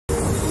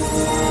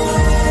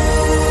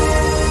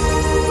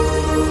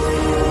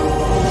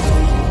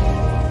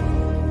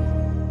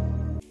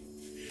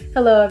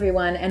Hello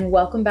everyone, and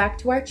welcome back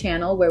to our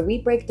channel where we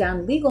break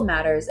down legal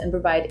matters and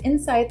provide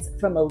insights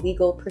from a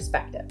legal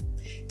perspective.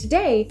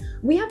 Today,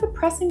 we have a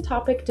pressing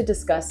topic to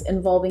discuss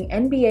involving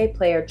NBA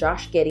player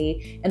Josh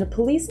Giddey and a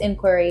police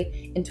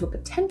inquiry into a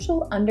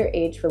potential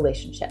underage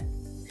relationship.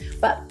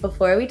 But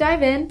before we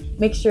dive in,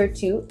 make sure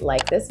to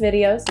like this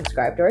video,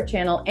 subscribe to our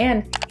channel,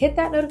 and hit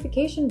that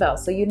notification bell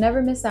so you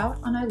never miss out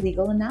on our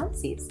legal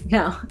analyses.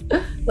 Now,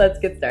 let's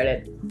get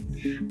started.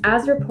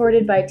 As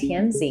reported by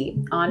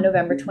TMZ on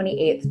November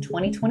 28,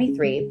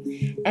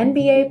 2023,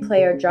 NBA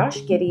player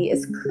Josh Giddey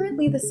is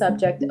currently the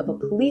subject of a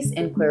police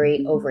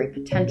inquiry over a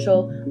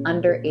potential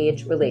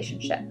underage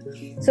relationship.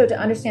 So to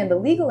understand the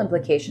legal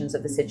implications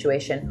of the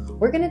situation,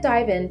 we're going to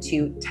dive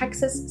into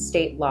Texas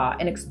state law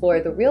and explore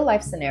the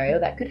real-life scenario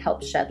that could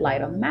help shed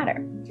light on the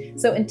matter.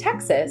 So in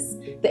Texas,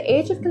 the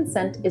age of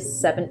consent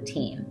is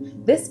 17.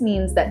 This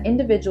means that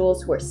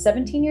individuals who are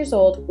 17 years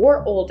old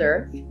or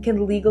older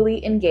can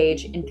legally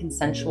engage in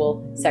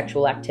consensual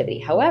sexual activity.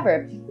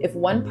 However, if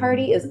one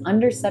party is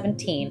under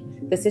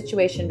 17, the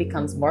situation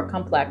becomes more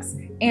complex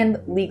and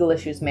legal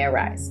issues may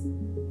arise.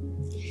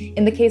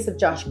 In the case of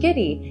Josh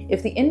Giddey,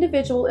 if the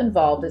individual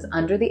involved is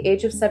under the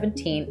age of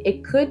 17,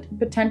 it could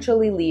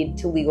potentially lead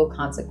to legal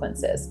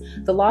consequences.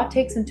 The law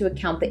takes into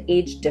account the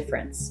age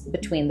difference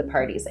between the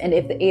parties, and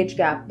if the age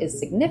gap is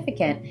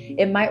significant,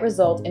 it might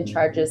result in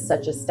charges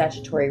such as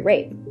statutory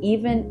rape,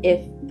 even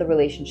if the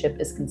relationship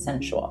is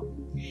consensual.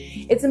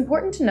 It's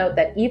important to note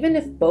that even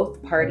if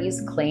both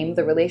parties claim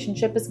the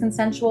relationship is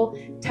consensual,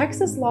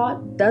 Texas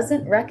law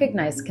doesn't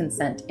recognize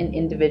consent in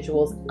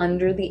individuals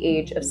under the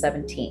age of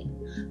 17.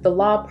 The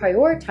law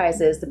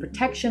prioritizes the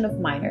protection of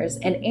minors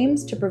and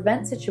aims to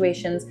prevent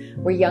situations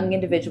where young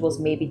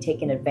individuals may be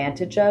taken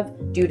advantage of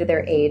due to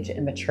their age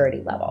and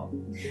maturity level.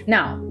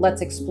 Now,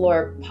 let's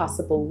explore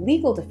possible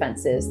legal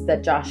defenses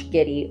that Josh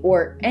Giddey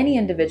or any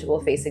individual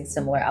facing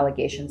similar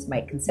allegations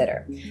might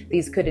consider.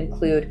 These could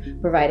include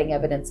providing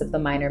evidence of the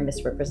minor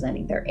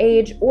misrepresenting their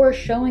age or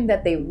showing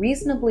that they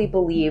reasonably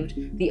believed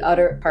the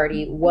other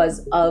party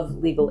was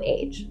of legal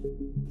age.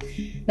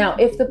 Now,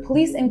 if the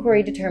police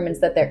inquiry determines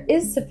that there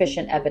is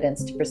sufficient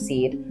evidence to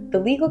proceed, the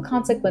legal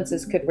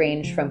consequences could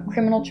range from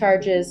criminal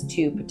charges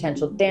to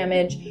potential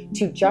damage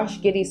to Josh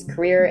Giddey's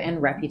career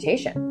and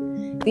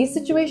reputation. These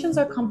situations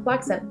are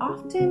complex and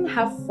often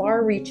have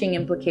far-reaching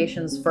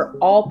implications for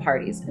all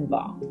parties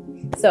involved.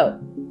 So,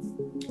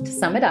 to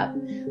sum it up,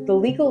 the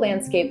legal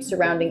landscape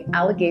surrounding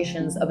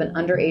allegations of an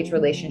underage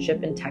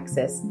relationship in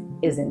Texas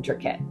is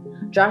intricate.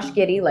 Josh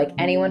Giddey, like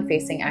anyone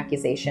facing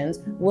accusations,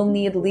 will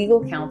need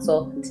legal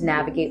counsel to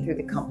navigate through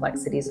the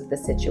complexities of the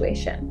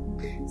situation.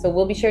 So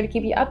we'll be sure to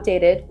keep you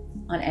updated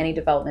on any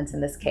developments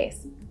in this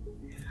case.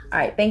 All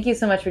right, thank you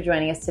so much for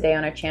joining us today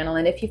on our channel.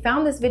 And if you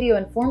found this video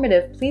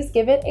informative, please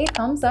give it a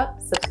thumbs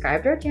up,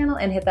 subscribe to our channel,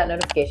 and hit that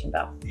notification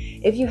bell.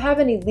 If you have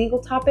any legal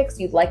topics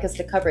you'd like us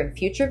to cover in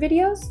future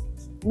videos,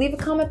 leave a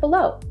comment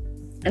below.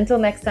 Until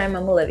next time,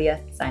 I'm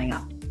Olivia, signing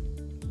off.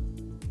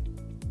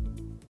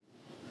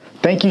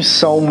 Thank you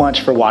so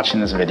much for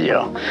watching this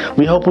video.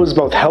 We hope it was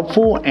both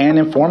helpful and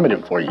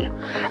informative for you.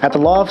 At the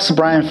Law Office of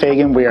Brian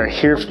Fagan, we are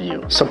here for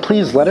you. So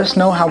please let us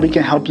know how we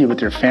can help you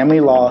with your family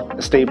law,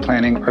 estate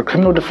planning, or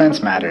criminal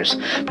defense matters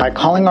by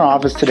calling our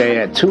office today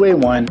at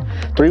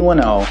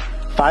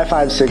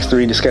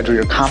 281-310-5563 to schedule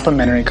your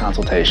complimentary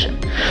consultation.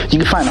 You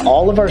can find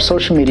all of our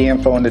social media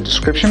info in the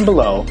description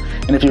below,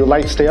 and if you would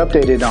like to stay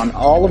updated on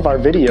all of our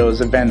videos,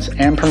 events,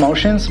 and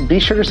promotions, be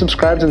sure to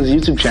subscribe to this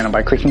YouTube channel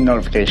by clicking the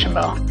notification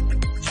bell.